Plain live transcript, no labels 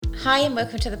Hi and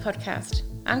welcome to the podcast.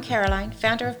 I'm Caroline,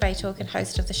 founder of Bay Talk and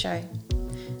host of the show.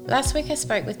 Last week I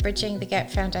spoke with Bridging the Gap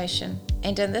Foundation,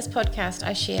 and in this podcast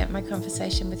I share my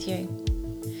conversation with you.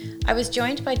 I was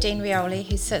joined by Dean Rioli,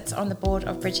 who sits on the board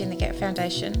of Bridging the Gap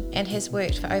Foundation and has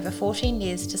worked for over 14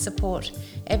 years to support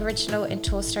Aboriginal and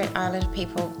Torres Strait Islander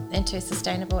people into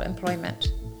sustainable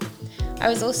employment. I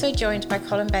was also joined by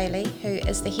Colin Bailey, who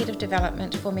is the Head of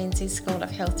Development for Menzies School of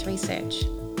Health Research.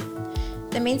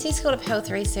 The Menzies School of Health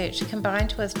Research,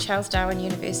 combined with Charles Darwin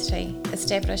University,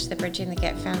 established the Bridging the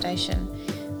Gap Foundation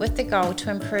with the goal to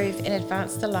improve and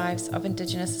advance the lives of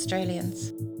Indigenous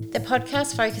Australians. The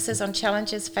podcast focuses on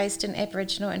challenges faced in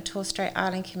Aboriginal and Torres Strait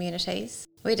Island communities.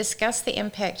 We discuss the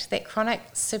impact that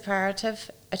chronic suppurative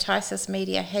otitis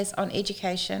media has on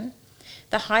education,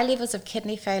 the high levels of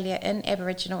kidney failure in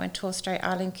Aboriginal and Torres Strait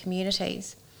Island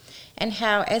communities, and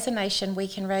how, as a nation, we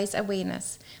can raise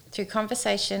awareness through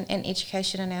conversation and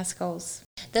education in our schools.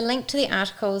 The link to the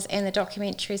articles and the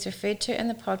documentaries referred to in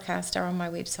the podcast are on my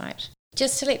website.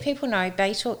 Just to let people know,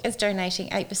 Bay Talk is donating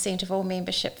 8% of all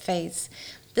membership fees.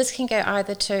 This can go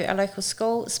either to a local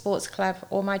school, sports club,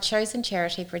 or my chosen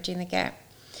charity, Bridging the Gap.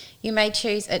 You may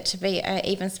choose it to be an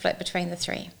even split between the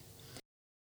three.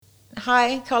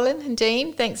 Hi, Colin and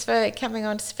Dean. Thanks for coming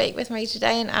on to speak with me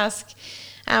today and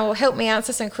help me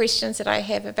answer some questions that I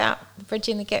have about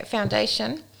Bridging the Gap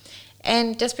Foundation.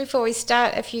 And just before we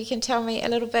start, if you can tell me a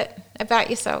little bit about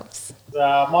yourselves.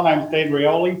 My name's Dean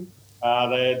Rioli,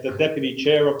 the Deputy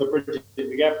Chair of the Bridging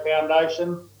the Gap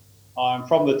Foundation. I'm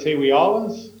from the Tiwi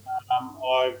Islands.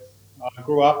 I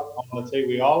grew up on the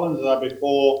Tiwi Islands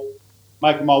before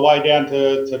making my way down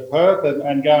to Perth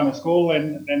and going to school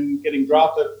and then getting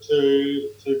drafted to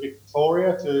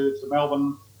Victoria, to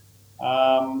Melbourne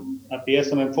at the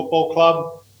Essendon Football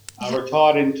Club. I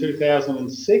retired in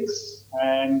 2006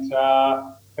 and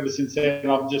ever since then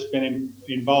I've just been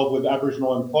involved with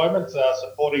Aboriginal employment,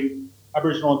 supporting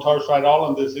Aboriginal and Torres Strait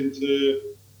Islanders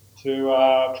into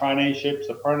traineeships,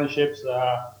 apprenticeships,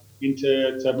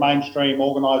 into mainstream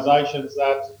organisations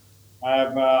that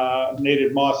have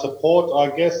needed my support,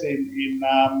 I guess, in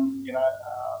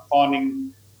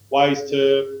finding ways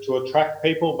to attract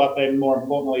people, but then more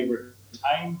importantly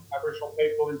retain Aboriginal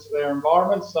people into their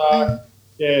environment. So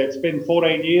it's been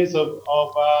 14 years of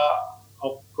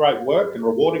great work and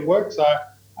rewarding work. So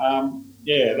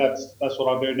that's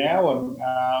what I do now, and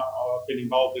I've been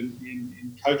involved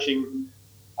in coaching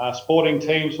sporting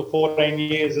teams for 14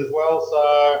 years as well.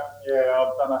 So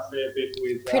I've done a fair bit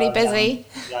with pretty busy.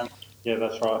 Yeah,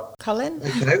 that's right. Colin?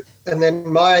 Okay. And then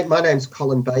my name's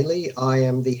Colin Bailey. I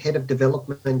am the Head of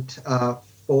Development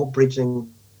for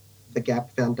Bridging the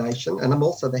Gap Foundation, and I'm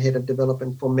also the Head of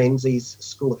Development for Menzies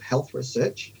School of Health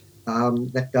Research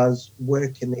that does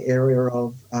work in the area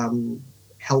of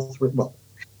health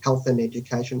and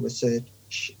education research,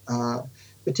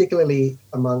 particularly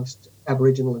amongst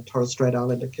Aboriginal and Torres Strait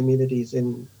Islander communities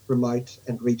in remote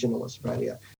and regional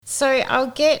Australia. So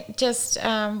I'll get just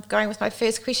going with my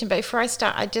first question, but before I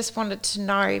start, I just wanted to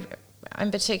know,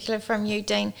 in particular from you,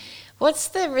 Dean, what's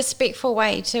the respectful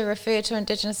way to refer to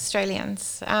Indigenous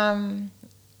Australians?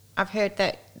 I've heard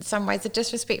that some ways are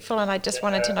disrespectful, and I just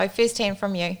wanted to know firsthand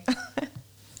from you.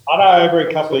 I know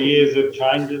every couple of years it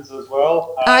changes as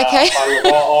well. Okay.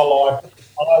 I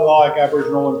like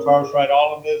Aboriginal and Torres Strait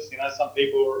Islanders. Some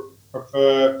people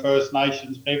prefer First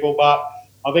Nations people, but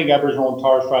I think Aboriginal and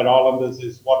Torres Strait Islanders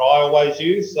is what I always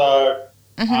use. So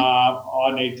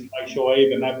I need to make sure,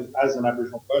 even as an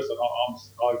Aboriginal person,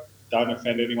 I don't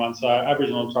offend anyone. So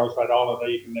Aboriginal and Torres Strait Islander,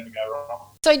 you can never go wrong.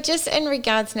 So just in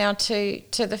regards now to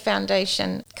the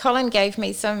foundation, Colin gave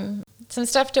me some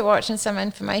stuff to watch and some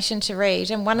information to read.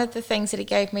 And one of the things that he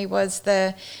gave me was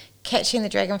the Catching the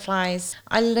Dragonflies.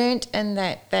 I learnt in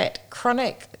that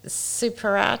chronic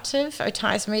suppurative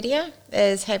otitis media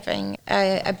is having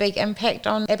a big impact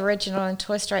on Aboriginal and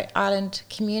Torres Strait Island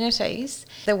communities.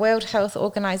 The World Health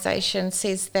Organization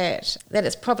says that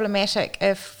it's problematic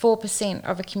if 4%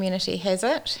 of a community has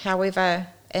it. However,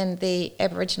 in the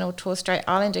Aboriginal Torres Strait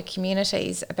Islander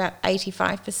communities, about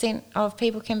 85% of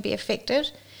people can be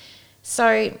affected.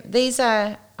 So these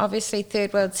are obviously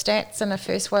third world stats in a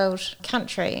first world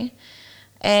country,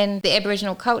 and the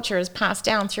Aboriginal culture is passed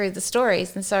down through the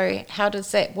stories. And so how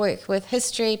does that work with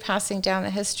history, passing down the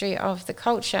history of the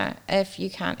culture, if you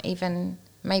can't even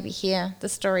maybe hear the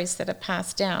stories that are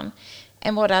passed down?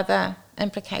 And what other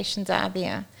implications are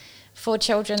there for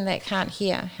children that can't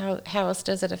hear? How else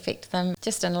does it affect them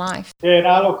just in life? Yeah,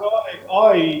 no, look,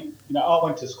 I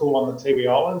went to school on the Tiwi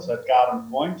Islands at Garden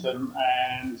Point, and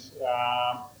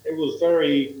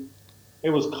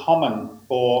it was common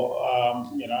for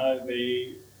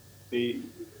the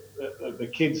the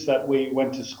kids that we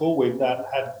went to school with that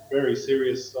had very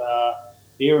serious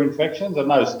ear infections, and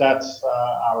those stats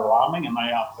are alarming, and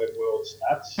they are third world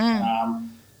stats.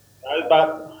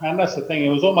 And that's the thing; it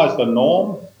was almost the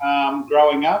norm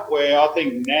growing up. Where I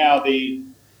think now the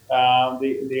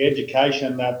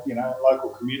education that local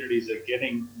communities are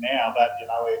getting now, that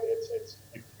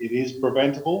it is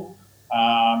preventable,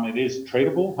 it is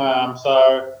treatable.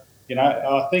 So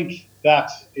I think that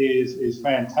is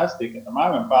fantastic at the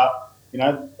moment. But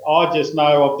I just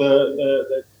know of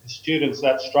the students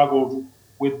that struggled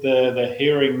with the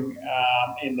hearing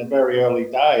in the very early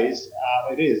days.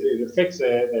 It affects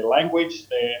their language,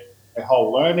 their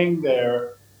whole learning,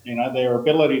 their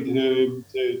ability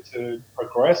to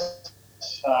progress,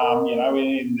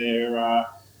 in their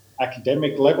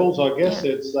academic levels. I guess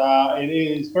it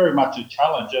is very much a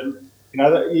challenge. And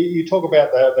you talk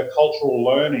about the cultural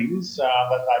learnings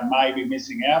that they may be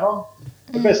missing out on.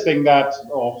 The best thing that,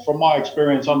 or from my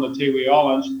experience on the Tiwi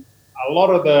Islands, a lot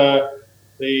of the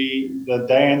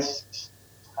dance,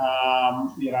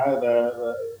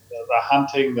 the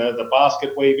hunting, the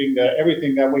basket weaving,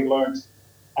 everything that we learned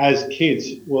as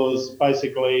kids was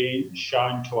basically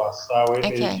shown to us. So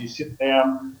you sit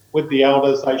down with the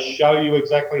elders, they show you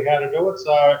exactly how to do it.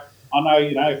 So I know,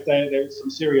 if there's some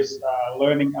serious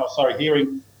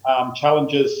hearing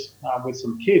challenges with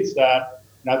some kids that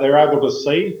they're able to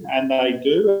see, and they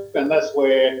do, and that's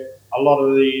where a lot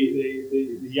of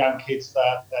the young kids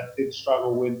that did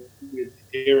struggle with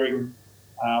hearing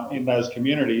in those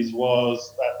communities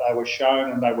was that they were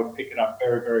shown and they would pick it up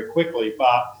very, very quickly.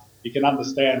 But you can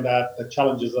understand that the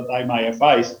challenges that they may have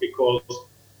faced because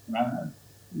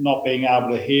not being able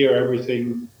to hear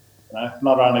everything,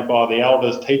 not only by the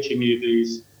elders teaching you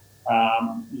these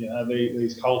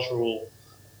these cultural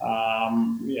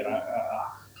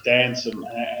dance and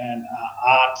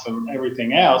arts and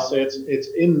everything else. It's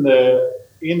in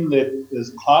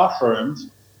there's classrooms,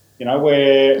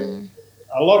 where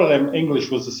a lot of them English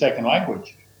was the second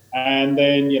language, and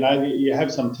then you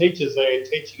have some teachers there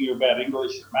teaching you about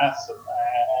English and maths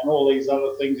and all these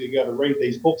other things. You got to read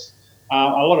these books. A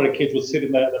lot of the kids will sit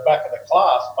in the back of the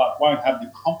class, but won't have the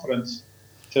confidence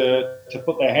to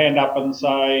put their hand up and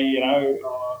say,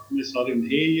 Miss, I didn't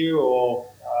hear you, or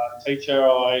teacher,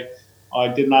 I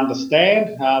didn't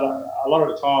understand. A lot of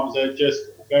the times they're just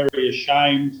very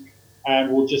ashamed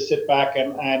and will just sit back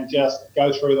and just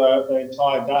go through the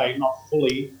entire day, not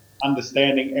fully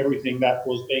understanding everything that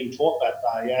was being taught that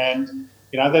day. And,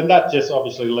 then that just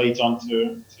obviously leads on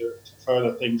to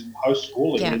further things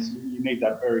post-schooling. Yeah. You need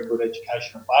that very good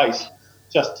educational base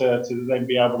just to then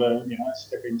be able to,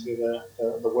 step into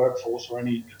the workforce or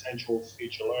any potential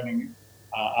future learning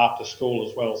after school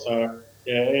as well. So,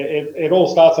 yeah, it all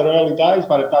starts at early days,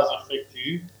 but it does affect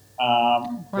you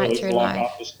right through life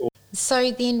after school.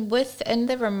 So then within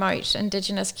the remote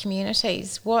Indigenous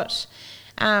communities, what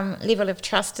level of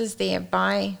trust is there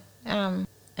by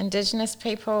Indigenous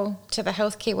people to the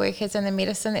healthcare workers and the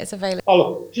medicine that's available? Oh,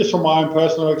 look, just from my own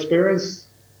personal experience,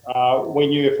 we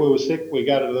knew if we were sick, we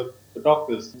go to the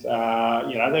doctors. There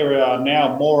are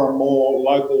now more and more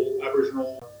local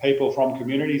Aboriginal people from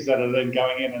communities that are then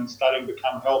going in and studying to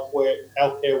become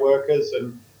healthcare workers,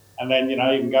 and then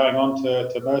even going on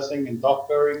to nursing and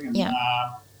doctoring,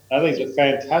 and these are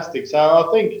fantastic. So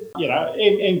I think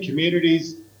in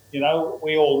communities,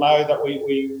 we all know that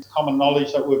we common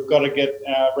knowledge that we've got to get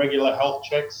regular health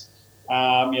checks.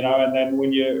 And then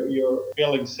when you're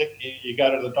feeling sick, you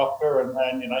go to the doctor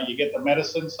and you get the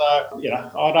medicine. So,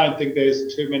 I don't think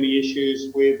there's too many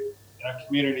issues with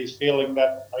communities feeling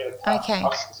that they can't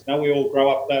trust. We all grow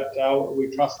up that we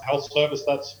trust the health service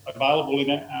that's available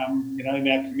in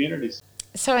our communities.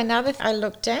 So another thing I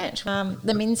looked at,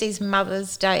 the Menzies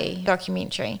Mother's Day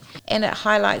documentary, and it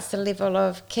highlights the level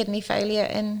of kidney failure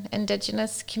in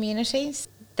Indigenous communities.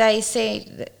 They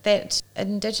say that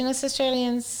Indigenous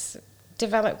Australians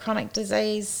develop chronic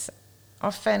disease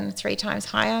often 3 times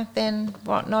higher than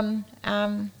what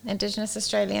non-Indigenous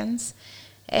Australians,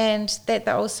 and that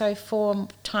they're also 4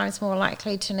 times more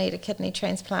likely to need a kidney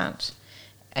transplant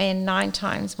and 9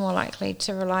 times more likely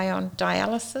to rely on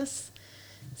dialysis.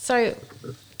 So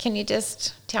can you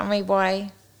just tell me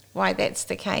why that's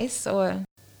the case? Or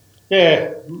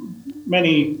yeah,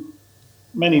 many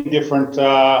different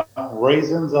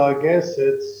reasons, I guess.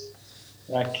 It's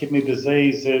kidney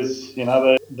disease is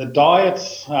the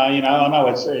diets. I know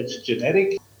it's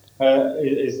genetic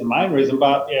is the main reason,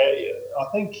 but I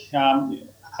think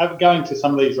going to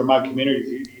some of these remote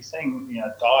communities, you're seeing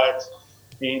diets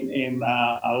in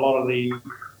a lot of the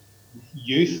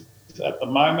youth at the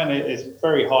moment is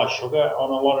very high sugar on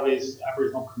a lot of these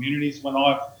Aboriginal communities. When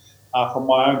I've from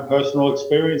my own personal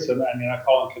experience, and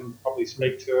Colin can probably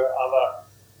speak to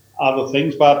other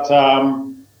things, but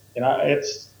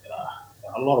it's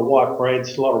a lot of white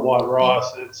breads, a lot of white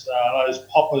rice. It's those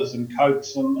poppers and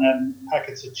cokes and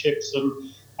packets of chips,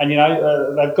 and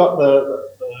they've got the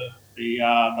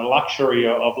luxury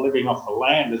of living off the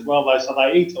land as well. So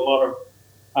they eat a lot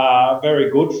of very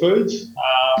good foods,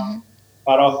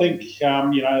 but I think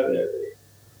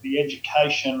the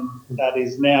education that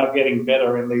is now getting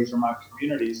better in these remote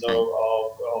communities of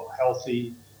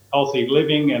healthy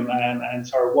living and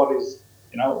so what is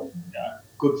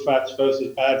good fats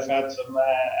versus bad fats and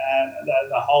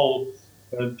the whole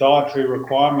dietary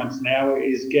requirements now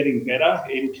is getting better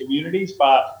in communities,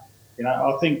 but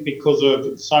I think because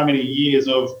of so many years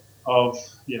of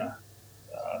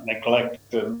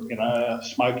neglect and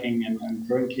smoking and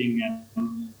drinking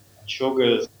and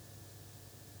sugars,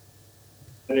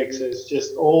 it's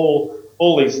just all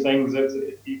these things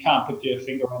that you can't put your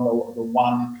finger on the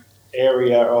one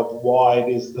area of why it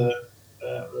is the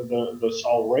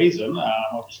sole reason.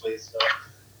 Obviously, it's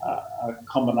a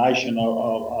combination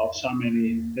of so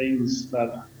many things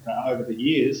that over the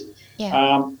years.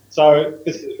 Yeah. So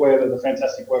this is where the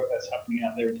fantastic work that's happening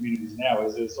out there in communities now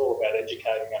is. It's all about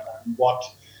educating and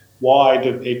why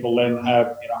do people then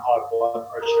have high blood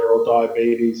pressure or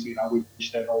diabetes,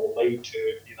 which then all lead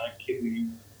to kidney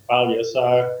failure.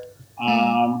 So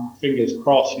fingers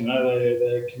crossed,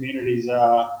 the communities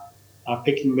are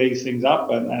picking these things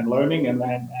up and learning and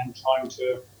trying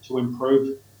to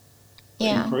improve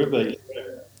these.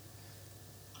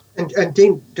 And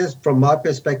Dean, just from my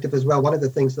perspective as well, one of the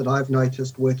things that I've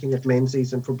noticed working at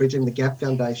Menzies and for Bridging the Gap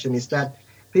Foundation is that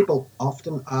people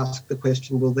often ask the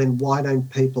question, well, then why don't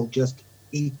people just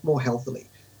eat more healthily?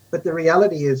 But the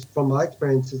reality is, from my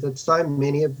experience, is that so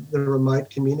many of the remote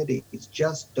communities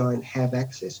just don't have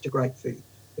access to great food.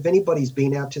 If anybody's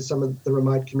been out to some of the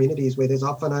remote communities where there's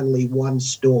often only one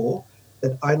store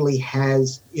that only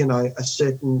has, a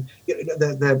certain,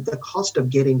 the cost of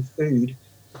getting food,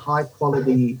 high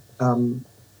quality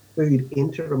food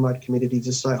into remote communities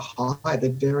is so high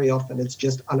that very often it's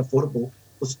just unaffordable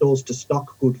for stores to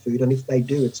stock good food. And if they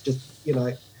do, it's just,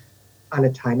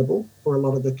 unattainable for a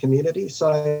lot of the community.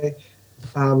 So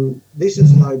this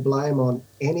is no blame on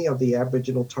any of the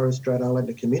Aboriginal Torres Strait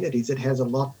Islander communities. It has a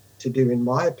lot to do, in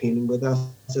my opinion, with us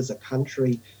as a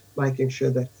country making sure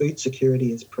that food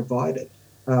security is provided,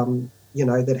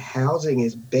 that housing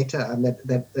is better and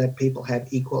that people have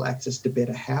equal access to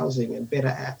better housing and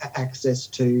better access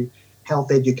to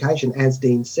health education, as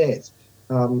Dean says.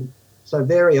 So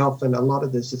very often, a lot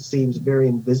of this, it seems very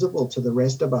invisible to the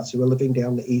rest of us who are living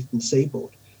down the eastern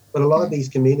seaboard. But a lot of these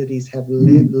communities have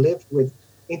lived with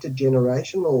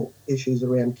intergenerational issues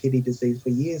around kidney disease for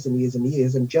years and years and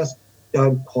years and just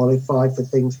don't qualify for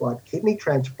things like kidney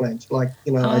transplants, like,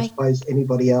 I suppose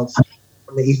anybody else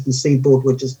on the eastern seaboard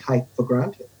would just take for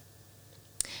granted.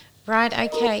 Right,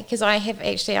 okay, because I have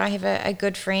a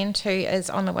good friend who is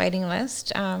on the waiting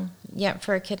list,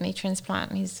 for a kidney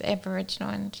transplant, and he's Aboriginal,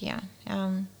 and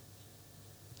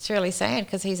it's really sad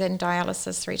because he's in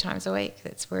dialysis 3 times a week.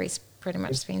 That's where he pretty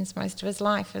much spends most of his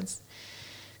life, is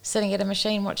sitting at a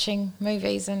machine watching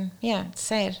movies, and it's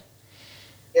sad.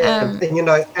 Yeah,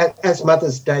 and as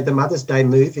Mother's Day, the Mother's Day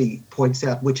movie points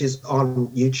out, which is on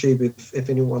YouTube if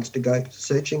anyone wants to go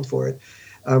searching for it,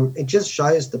 it just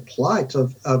shows the plight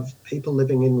of people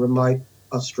living in remote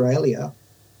Australia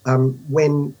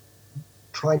when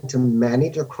trying to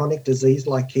manage a chronic disease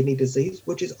like kidney disease,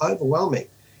 which is overwhelming.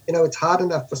 It's hard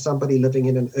enough for somebody living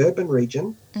in an urban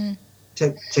region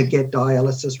to get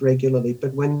dialysis regularly,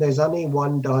 but when there's only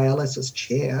one dialysis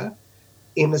chair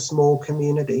in a small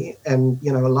community and,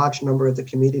 a large number of the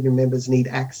community members need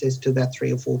access to that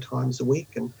 3 or 4 times a week,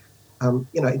 and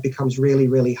it becomes really,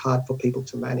 really hard for people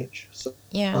to manage. So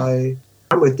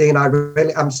I'm with Dean.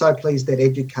 I'm so pleased that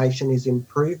education is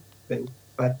improving,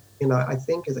 but I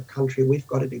think as a country we've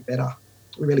got to do better.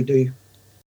 We really do.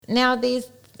 Now this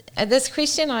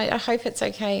question, I hope it's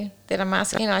okay that I'm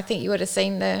asking. I think you would have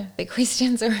seen the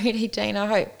questions already, Dean, I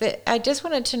hope. But I just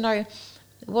wanted to know,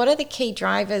 what are the key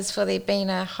drivers for there being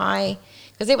a high,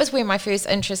 because that was where my first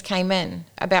interest came in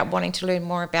about wanting to learn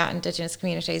more about Indigenous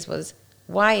communities, was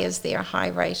why is there a high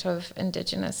rate of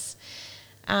Indigenous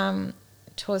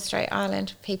Torres Strait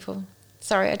Island people?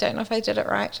 Sorry, I don't know if I did it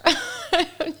right.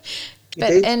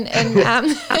 But in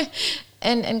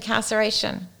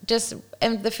incarceration, just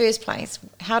in the first place,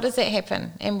 how does that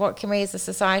happen, and what can we as a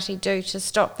society do to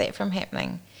stop that from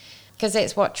happening? Because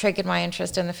that's what triggered my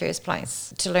interest in the first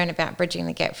place, to learn about Bridging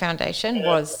the Gap Foundation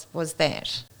was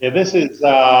that. Yeah, this is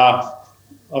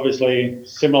obviously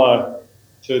similar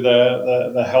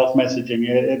the health messaging.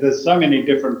 There's so many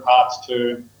different parts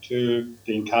to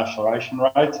the incarceration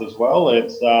rates as well.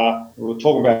 We're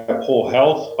talking about poor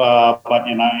health, but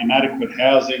inadequate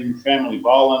housing, family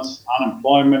violence,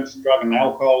 unemployment, drug and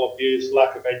alcohol abuse,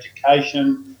 lack of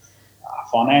education,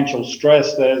 financial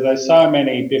stress. There's so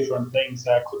many different things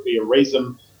that could be a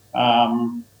reason,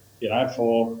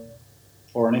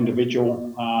 for an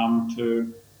individual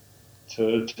to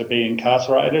be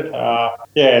incarcerated.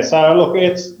 So look,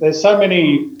 there's so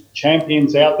many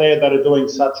champions out there that are doing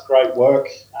such great work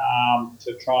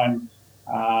to try and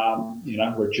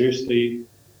reduce the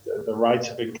rates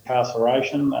of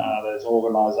incarceration. There's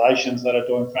organisations that are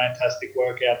doing fantastic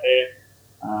work out there.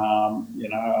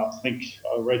 I think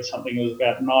I read something, it was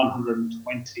about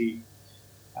 920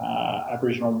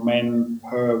 Aboriginal men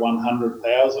per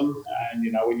 100,000,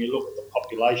 and when you look at the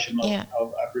population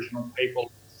of Aboriginal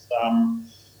people,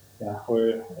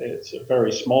 it's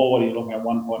very small. When you're looking at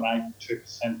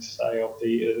 1.82%, say, of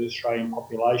the Australian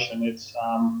population, it's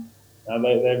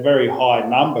they're very high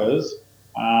numbers,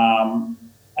 and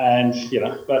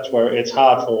that's where it's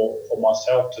hard for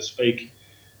myself to speak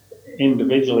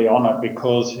individually on it,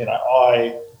 because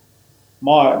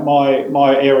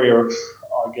my area of,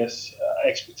 I guess,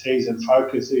 expertise and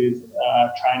focus is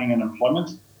training and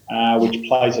employment, which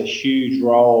plays a huge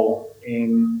role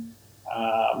in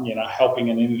helping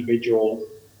an individual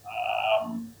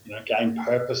gain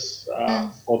purpose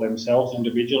for themselves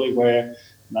individually, where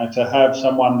to have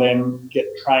someone then get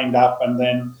trained up and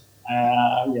then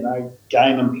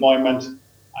gain employment,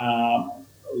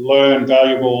 learn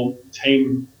valuable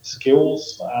team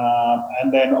skills,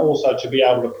 and then also to be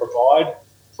able to provide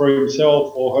for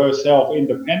himself or herself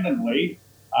independently,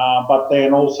 but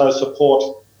then also support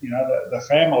the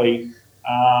family,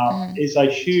 is a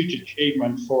huge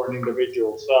achievement for an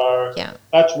individual. So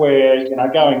that's where,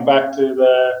 going back to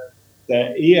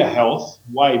the ear health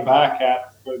way back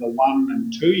for the 1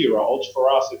 and 2 year olds, for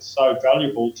us it's so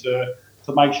valuable to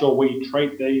make sure we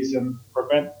treat these and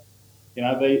prevent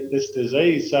this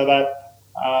disease, so that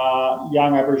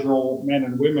young Aboriginal men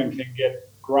and women can get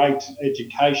great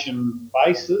education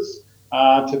bases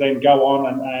to then go on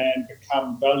and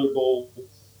become valuable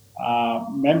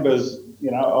members,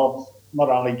 of not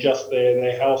only just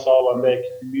their household and their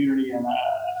community and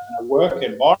a work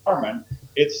environment.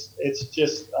 It's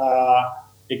just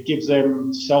it gives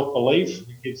them self-belief,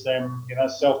 it gives them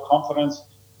self-confidence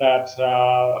that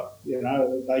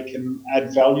they can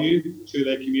add value to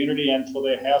their community and for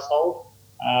their household,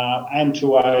 and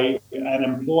to an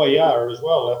employer as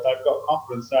well, that they've got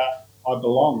confidence that I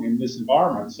belong in this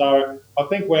environment. So I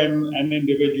think when an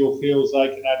individual feels they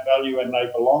can add value and they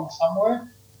belong somewhere,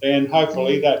 then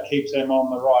hopefully that keeps them on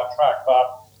the right track.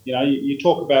 But you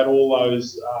talk about all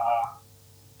those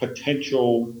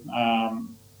potential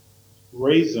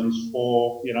reasons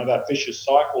for that vicious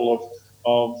cycle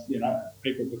of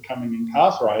people becoming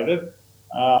incarcerated.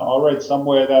 I read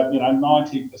somewhere that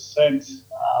 90%.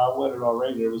 Where did I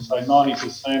read it? It was say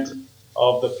 90%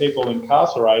 of the people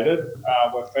incarcerated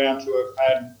were found to have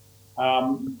had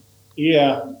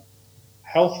ear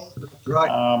health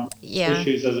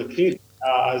issues as a kid,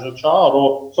 as a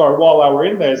child, while they were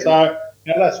in there. So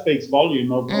that speaks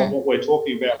volume of what we're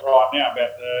talking about right now,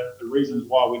 about the reasons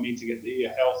why we need to get the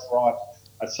ear health right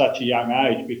at such a young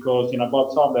age, because by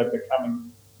the time they're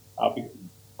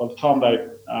by the time they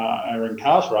are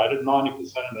incarcerated, 90%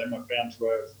 of them are found to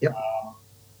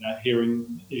have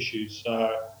hearing issues.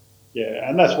 So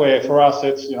and that's where for us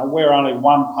it's we're only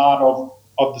one part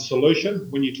of the solution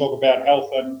when you talk about health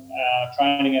and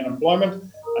training and employment,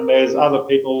 and there's other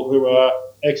people who are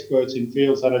experts in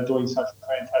fields that are doing such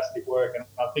fantastic work. And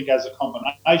I think as a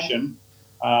combination,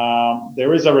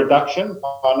 there is a reduction.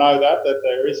 I know that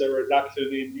there is a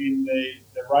reduction in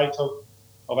the rate of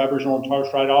Aboriginal and Torres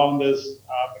Strait Islanders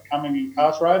becoming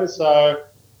incarcerated. So,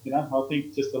 I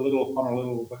think just a little upon a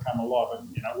little will become a lot.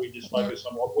 And, we just focus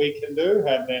on what we can do,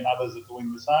 and then others are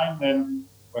doing the same. Then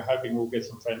we're hoping we'll get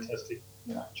some fantastic,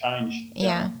 change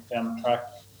down the track.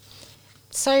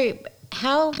 So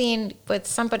how then, with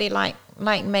somebody like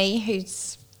me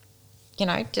who's,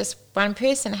 just one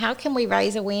person, how can we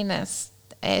raise awareness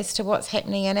as to what's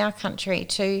happening in our country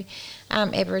to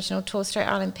Aboriginal Torres Strait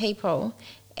Island people?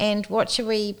 And what should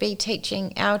we be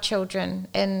teaching our children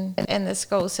in the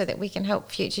schools so that we can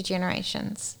help future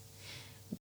generations?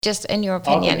 Just in your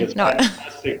opinion.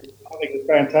 Fantastic. I think it's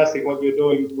fantastic what you're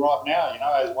doing right now.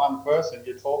 As one person,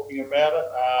 you're talking about it,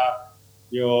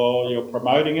 you're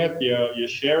promoting it, you're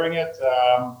sharing it.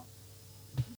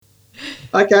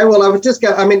 Okay, well, I would just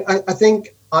go. I mean, I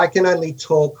think I can only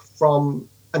talk from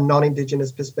a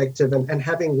non-Indigenous perspective, and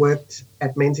having worked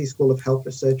at Menzies School of Health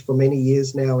Research for many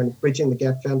years now and Bridging the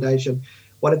Gap Foundation,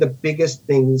 one of the biggest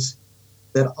things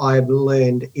that I've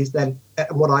learned is that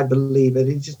what I believe it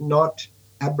is not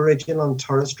Aboriginal and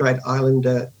Torres Strait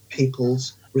Islander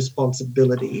people's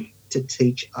responsibility to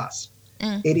teach us.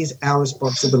 It is our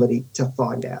responsibility to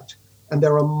find out. And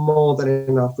there are more than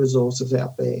enough resources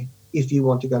out there if you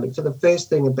want to go look. So the first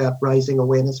thing about raising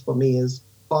awareness for me is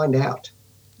find out.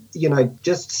 You know,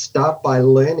 just start by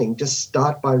learning. Just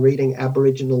start by reading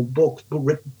Aboriginal books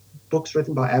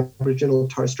written by Aboriginal and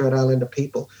Torres Strait Islander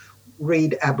people.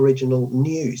 Read Aboriginal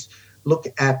news. Look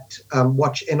at,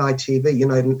 watch NITV, you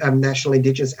know, National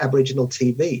Indigenous Aboriginal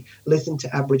TV. Listen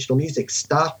to Aboriginal music.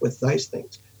 Start with those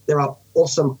things. There are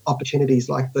awesome opportunities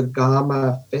like the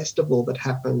Garma Festival that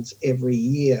happens every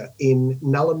year in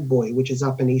Nhulunbuy, which is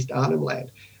up in East Arnhem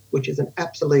Land, which is an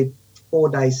absolute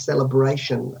 4-day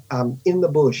celebration in the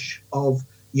bush of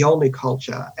Yolngu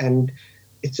culture. And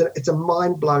it's a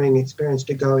mind-blowing experience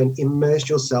to go and immerse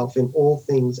yourself in all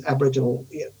things Aboriginal.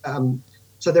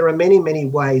 So there are many, many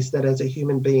ways that as a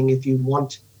human being, if you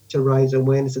want to raise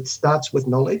awareness, it starts with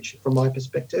knowledge from my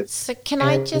perspective. So can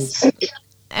I just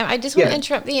want to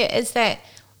interrupt there, is that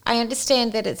I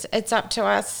understand that it's up to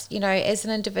us, you know, as an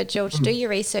individual to do your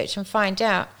research and find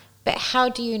out. But how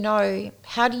do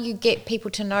you get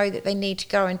people to know that they need to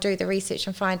go and do the research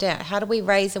and find out? How do we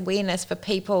raise awareness for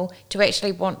people to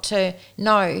actually want to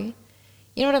know?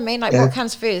 You know what I mean? Like, what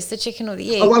comes first, the chicken or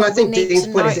the egg? Oh, well, I think Dean's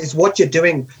point is what you're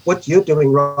doing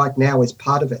right now is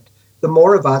part of it. The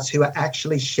more of us who are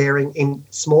actually sharing in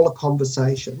smaller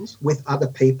conversations with other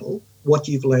people what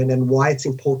you've learned and why it's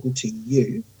important to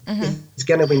you, it's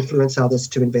going to influence others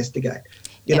to investigate.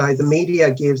 You know, the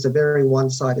media gives a very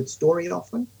one-sided story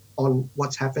often on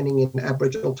what's happening in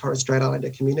Aboriginal Torres Strait Islander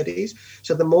communities.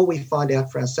 So the more we find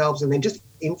out for ourselves and then just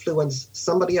influence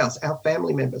somebody else, our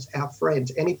family members, our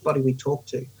friends, anybody we talk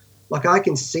to. Like I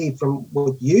can see from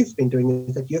what you've been doing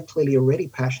is that you're clearly already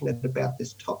passionate about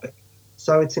this topic.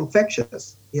 So it's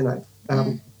infectious, you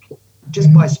know,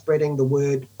 just by spreading the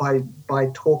word, by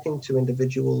talking to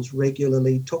individuals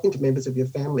regularly, talking to members of your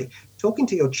family, talking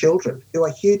to your children who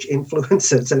are huge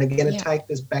influencers and are going to take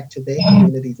this back to their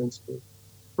communities and schools.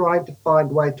 Trying to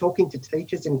find way, talking to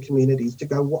teachers in communities to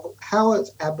go, how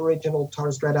is Aboriginal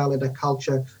Torres Strait Islander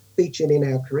culture featured in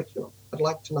our curriculum? I'd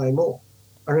like to know more.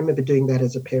 I remember doing that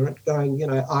as a parent, going, you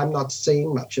know, I'm not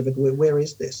seeing much of it. Where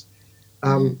is this?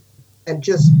 And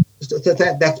just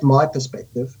that's my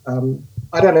perspective.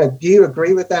 I don't know. Do you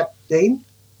agree with that, Dean?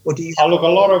 Or do you? I look a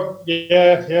lot of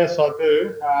yes, I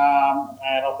do.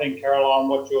 And I think Caroline,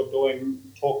 what you're doing,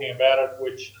 talking about it,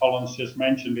 which Colin's just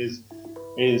mentioned, is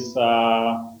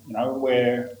you know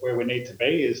where we need to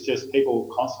be is just people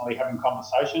constantly having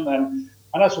conversation, and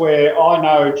that's where I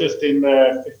know just in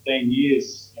the 15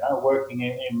 years, you know, working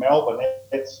in Melbourne,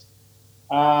 it's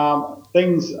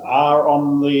things are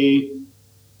on the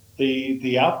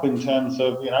up in terms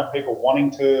of, you know, people wanting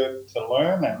to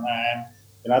learn and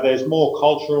you know, there's more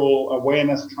cultural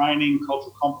awareness training,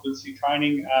 cultural competency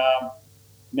training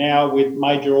now with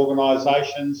major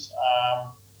organisations.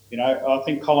 You know, I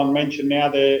think Colin mentioned now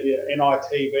the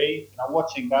NITV, you know,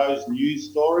 watching those news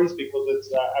stories because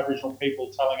it's Aboriginal people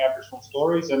telling Aboriginal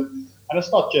stories, and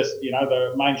it's not just, you know,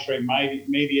 the mainstream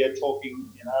media talking,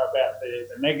 you know, about the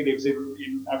negatives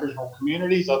in Aboriginal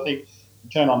communities. I think you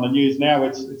turn on the news now,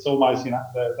 it's almost, you know,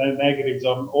 the negatives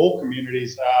on all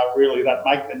communities really that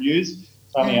make the news.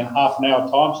 It's only a half an hour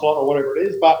time slot or whatever it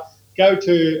is, but go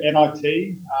to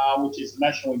NIT, which is the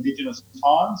National Indigenous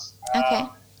Times. Okay.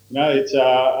 You know, it's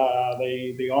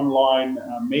the online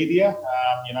media,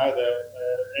 you know,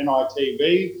 the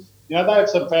NITV. You know, they have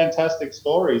some fantastic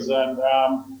stories, and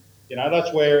you know,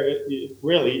 that's where it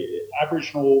really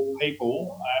Aboriginal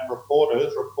people and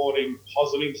reporters reporting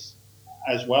positives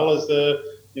as well as the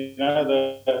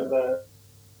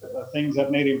things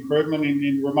that need improvement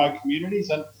in remote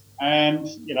communities, and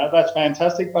you know, that's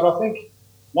fantastic. But I think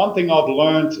one thing I've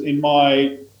learned in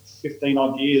my 15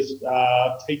 odd years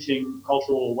teaching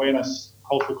cultural awareness,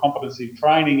 cultural competency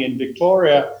training in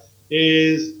Victoria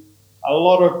is a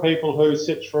lot of people who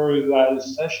sit through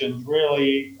those sessions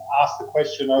really ask the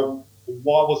question of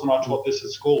why wasn't I taught this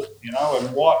at school, you know,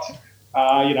 and what,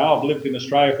 you know, I've lived in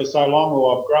Australia for so long,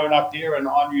 or I've grown up here and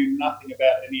I knew nothing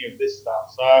about any of this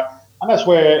stuff. So, and that's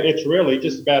where it's really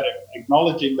just about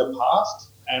acknowledging the past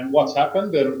and what's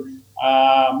happened, and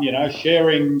you know,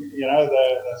 sharing, you know,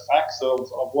 the facts of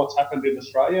what's happened in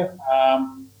Australia.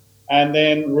 And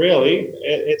then really,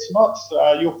 it's not,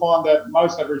 you'll find that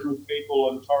most Aboriginal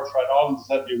people and Torres Strait Islanders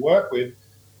that you work with,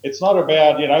 it's not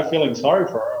about, you know, feeling sorry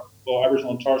for or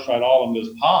Aboriginal and Torres Strait Islanders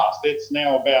past. It's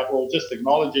now about, well, just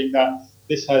acknowledging that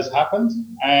this has happened,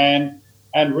 and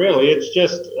really it's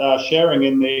just sharing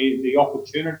in the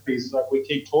opportunities that we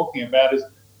keep talking about,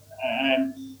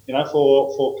 and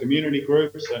for community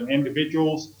groups and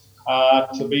individuals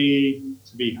to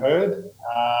be heard,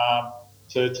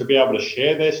 to be able to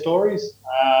share their stories.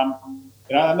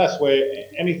 And that's where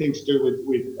anything to do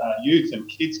with youth and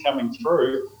kids coming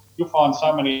through, you'll find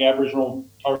so many Aboriginal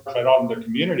Torres Strait Islander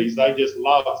communities, they just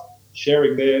love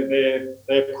sharing their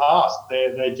past,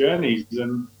 their journeys,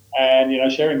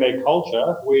 and sharing their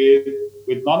culture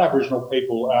with non-Aboriginal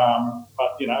people.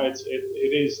 But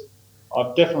it is.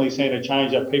 I've definitely seen a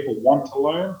change that people want to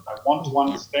learn, they want to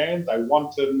understand, they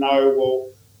want to know, well,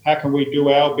 how can we do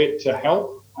our bit to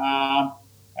help?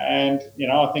 And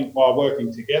I think by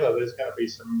working together, there's going to be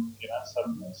some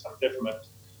definite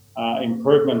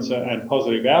improvements and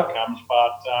positive outcomes.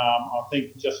 But I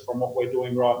think just from what we're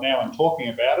doing right now and talking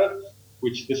about it,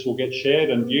 which this will get shared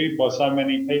and viewed by so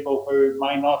many people who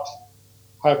may not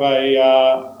have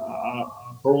a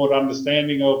broad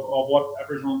understanding of what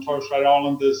Aboriginal and Torres Strait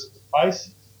Islanders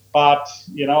face. But,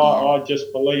 I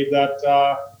just believe that,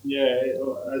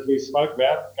 as we spoke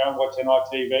about, go and watch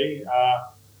NITV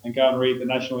and go and read the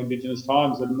National Indigenous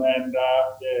Times and learn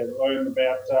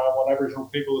about what Aboriginal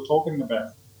people are talking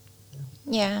about.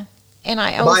 Yeah. And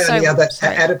I also... My only other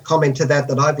added comment to that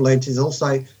I've learned is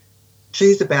also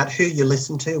choose about who you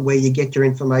listen to, where you get your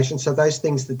information. So those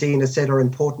things that Dina said are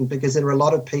important, because there are a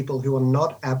lot of people who are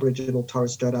not Aboriginal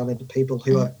Torres Strait Islander people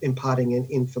who are imparting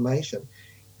information.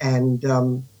 And,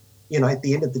 at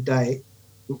the end of the day,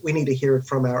 we need to hear it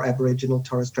from our Aboriginal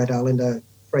Torres Strait Islander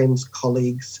friends,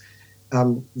 colleagues.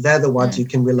 They're the ones who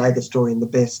can relay the story in the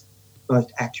best,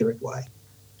 most accurate way.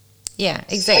 Yeah,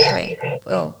 exactly.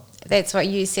 Well, that's what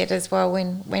you said as well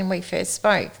when we first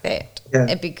spoke, that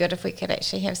it'd be good if we could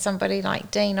actually have somebody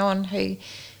like Dean on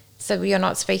so you're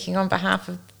not speaking on behalf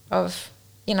of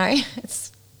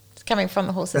it's coming from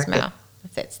the horse's mouth,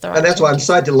 if that's the right. And that's why I'm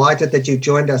so delighted that you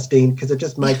joined us, Dean, because it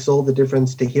just makes all the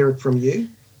difference to hear it from you.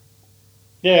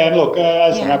 Yeah, and look,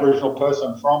 as an Aboriginal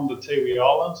person from the Tiwi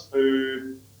Islands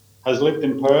who has lived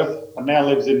in Perth and now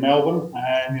lives in Melbourne,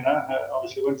 and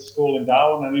obviously went to school in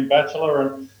Darwin and in Bachelor,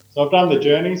 and so I've done the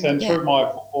journeys, and through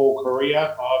my football career,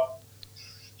 I've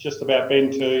just about been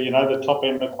to the top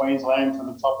end of Queensland to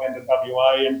the top end of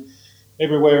WA and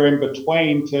everywhere in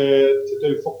between to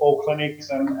do football clinics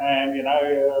and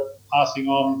passing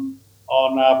on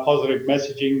positive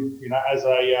messaging,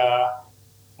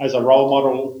 as a role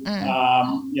model,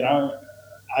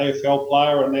 AFL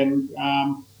player, and then.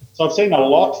 So I've seen a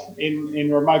lot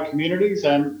in remote communities,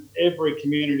 and every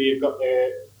community have got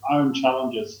their own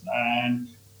challenges, and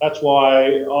that's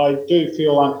why I do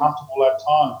feel uncomfortable at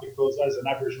times, because as an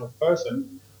Aboriginal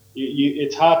person,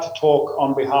 it's hard to talk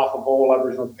on behalf of all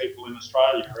Aboriginal people in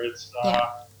Australia. It's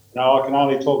I can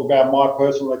only talk about my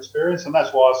personal experience, and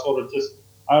that's why I sort of just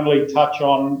only touch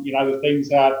on the things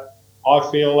that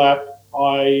I feel that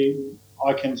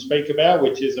I can speak about,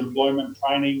 which is employment,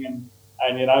 training, and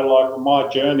like my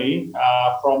journey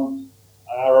from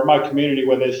a remote community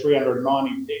where there's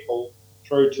 390 people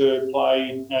through to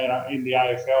play in the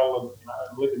AFL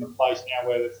and live in a place now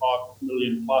where there's 5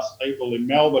 million plus people in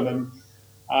Melbourne.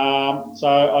 And so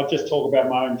I just talk about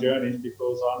my own journeys,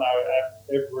 because I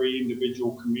know every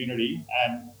individual community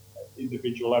and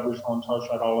individual Aboriginal and Torres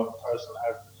Strait Islander person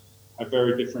have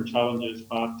very different challenges.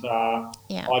 But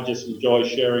I just enjoy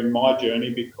sharing my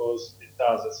journey, because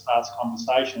it starts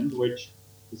conversations, which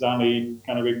is only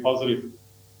going to be positive.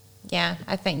 Yeah,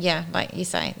 I think, like you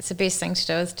say, it's the best thing to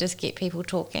do is just get people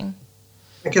talking.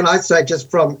 Can I say, just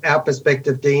from our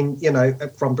perspective, Dean,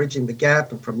 from Bridging the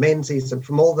Gap and from Menzies and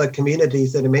from all the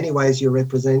communities that in many ways you're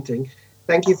representing,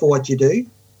 thank you for what you do.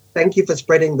 Thank you for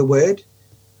spreading the word.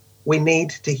 We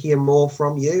need to hear more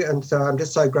from you, and so I'm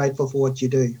just so grateful for what you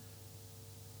do.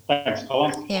 Thanks,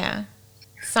 Colin. Yeah,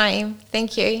 same.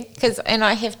 Thank you. And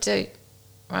I have to...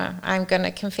 Well, I'm going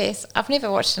to confess, I've never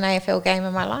watched an AFL game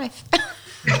in my life.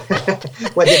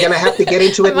 Well, you're going to have to get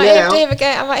into it now.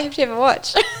 I might have to have a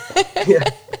watch.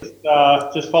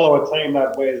 Just follow a team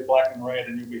that wears black and red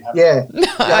and you'll be happy. Yeah.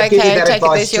 Okay, take it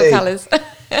as your colours.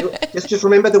 Just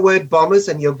remember the word Bombers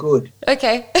and you're good.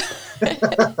 Okay.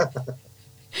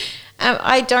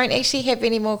 I don't actually have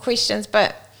any more questions,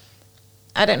 but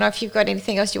I don't know if you've got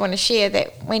anything else you want to share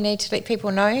that we need to let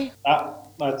people know.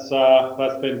 That's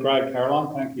been great,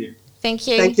 Caroline. Thank you. Thank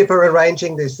you. Thank you for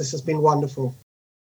arranging this. This has been wonderful.